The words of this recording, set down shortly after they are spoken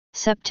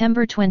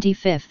September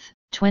 25,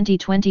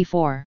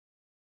 2024.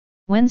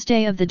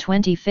 Wednesday of the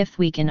 25th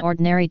week in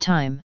Ordinary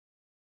Time.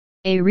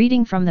 A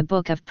reading from the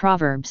Book of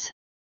Proverbs.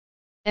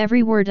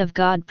 Every word of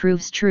God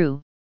proves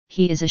true,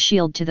 He is a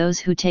shield to those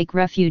who take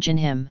refuge in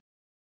Him.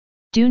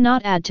 Do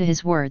not add to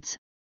His words,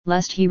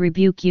 lest He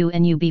rebuke you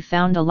and you be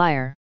found a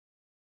liar.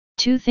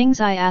 2 things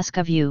I ask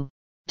of you,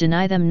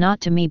 deny them not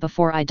to me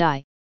before I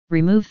die,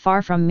 remove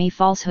far from me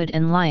falsehood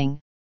and lying,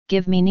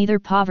 give me neither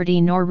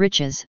poverty nor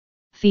riches,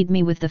 feed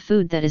me with the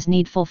food that is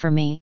needful for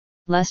me,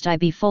 lest I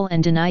be full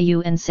and deny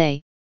you and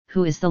say,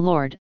 Who is the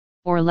Lord?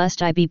 Or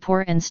lest I be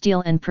poor and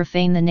steal and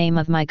profane the name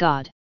of my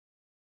God.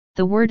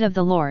 The Word of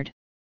the Lord.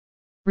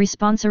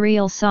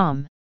 Responsorial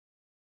Psalm.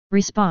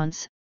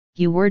 Response: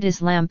 Your word is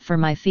lamp for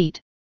my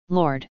feet,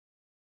 Lord.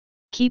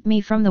 Keep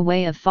me from the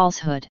way of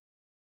falsehood.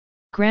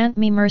 Grant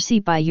me mercy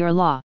by your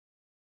law.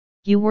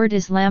 Your word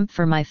is lamp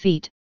for my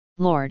feet,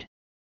 Lord.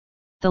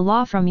 The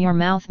law from your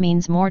mouth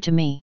means more to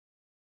me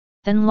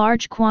than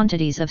large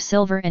quantities of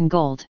silver and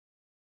gold.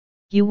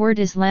 Your word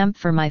is lamp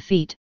for my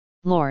feet,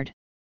 Lord.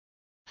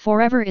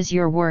 Forever is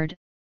your word,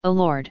 O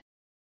Lord.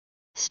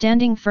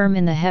 Standing firm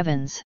in the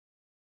heavens.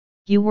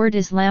 Your word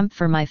is lamp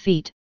for my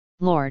feet,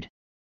 Lord.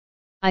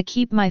 I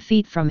keep my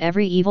feet from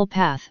every evil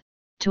path,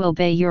 to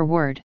obey your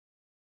word.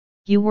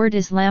 Your word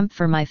is lamp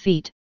for my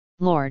feet,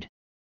 Lord.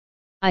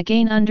 I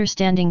gain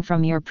understanding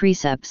from your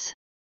precepts.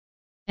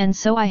 And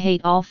so I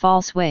hate all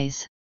false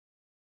ways.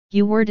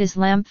 Your word is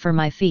lamp for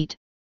my feet,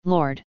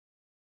 Lord.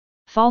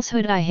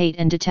 Falsehood I hate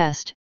and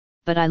detest,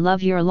 but I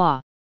love your law.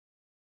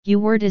 Your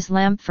word is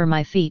lamp for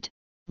my feet,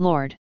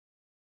 Lord.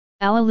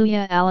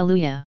 Alleluia,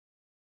 Alleluia.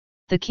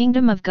 The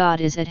kingdom of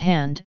God is at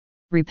hand,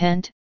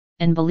 repent,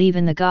 and believe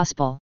in the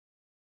gospel.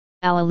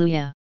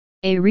 Alleluia.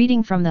 A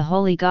reading from the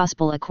Holy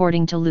Gospel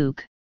according to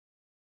Luke.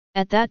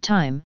 At that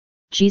time,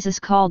 Jesus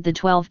called the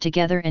 12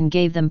 together and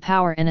gave them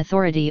power and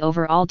authority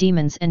over all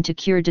demons and to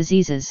cure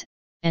diseases,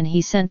 and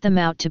He sent them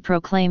out to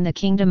proclaim the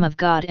kingdom of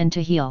God and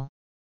to heal.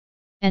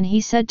 And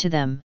He said to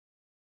them,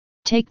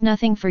 Take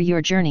nothing for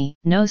your journey,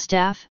 no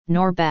staff,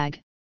 nor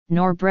bag,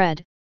 nor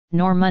bread,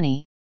 nor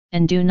money,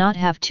 and do not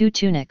have 2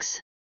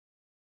 tunics.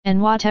 And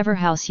whatever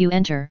house you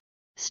enter,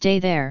 stay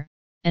there,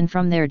 and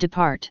from there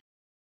depart.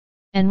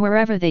 And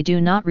wherever they do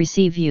not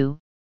receive you,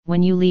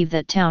 when you leave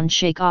that town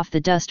shake off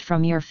the dust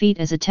from your feet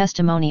as a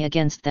testimony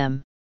against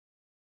them.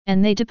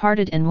 And they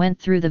departed and went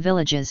through the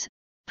villages,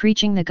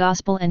 preaching the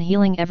gospel and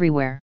healing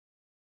everywhere.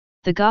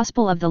 The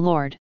Gospel of the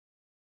Lord.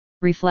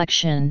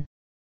 Reflection.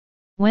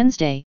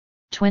 Wednesday,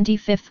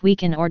 25th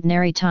week in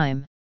Ordinary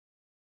Time.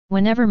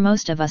 Whenever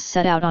most of us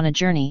set out on a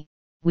journey,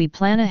 we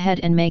plan ahead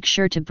and make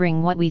sure to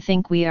bring what we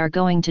think we are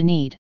going to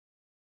need.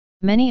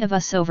 Many of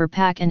us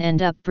overpack and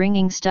end up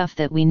bringing stuff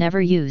that we never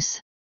use.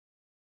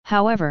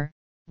 However,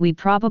 we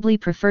probably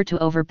prefer to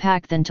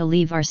overpack than to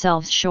leave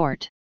ourselves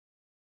short.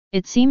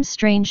 It seems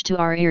strange to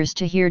our ears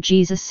to hear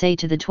Jesus say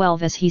to the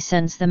 12 as He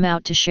sends them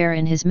out to share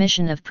in His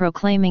mission of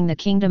proclaiming the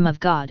kingdom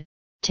of God,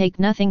 take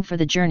nothing for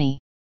the journey.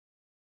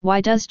 Why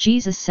does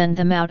Jesus send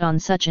them out on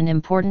such an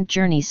important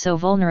journey so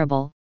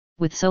vulnerable,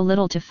 with so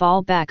little to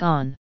fall back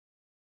on?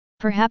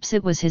 Perhaps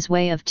it was His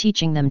way of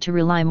teaching them to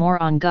rely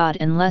more on God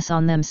and less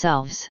on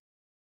themselves.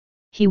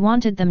 He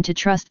wanted them to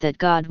trust that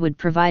God would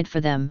provide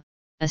for them,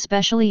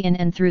 especially in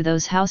and through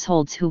those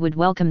households who would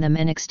welcome them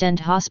and extend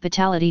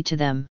hospitality to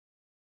them.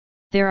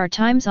 There are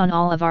times on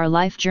all of our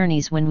life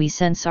journeys when we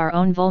sense our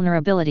own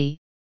vulnerability,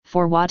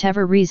 for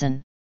whatever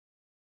reason.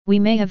 We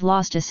may have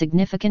lost a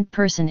significant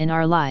person in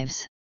our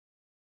lives.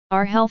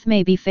 Our health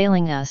may be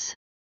failing us.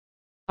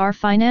 Our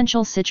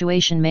financial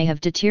situation may have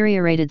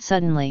deteriorated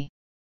suddenly.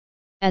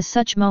 At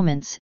such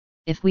moments,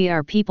 if we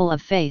are people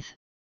of faith,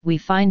 we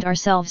find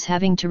ourselves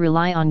having to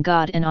rely on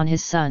God and on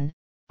His Son,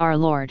 our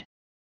Lord.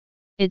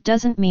 It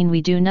doesn't mean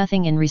we do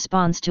nothing in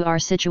response to our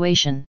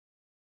situation.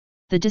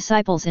 The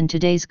disciples in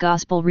today's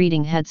Gospel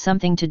reading had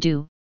something to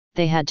do.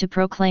 They had to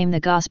proclaim the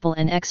Gospel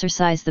and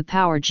exercise the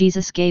power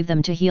Jesus gave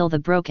them to heal the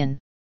broken.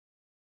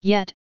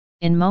 Yet,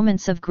 in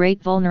moments of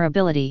great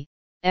vulnerability,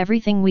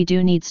 everything we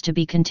do needs to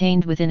be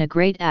contained within a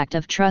great act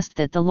of trust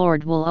that the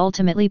Lord will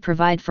ultimately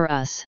provide for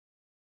us.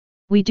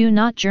 We do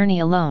not journey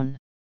alone.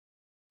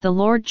 The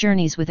Lord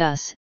journeys with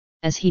us,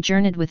 as He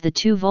journeyed with the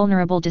 2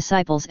 vulnerable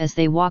disciples as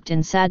they walked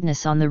in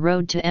sadness on the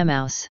road to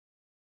Emmaus.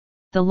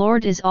 The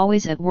Lord is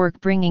always at work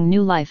bringing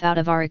new life out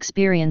of our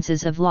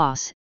experiences of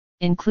loss,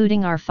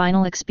 including our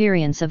final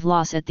experience of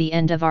loss at the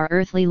end of our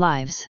earthly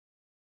lives.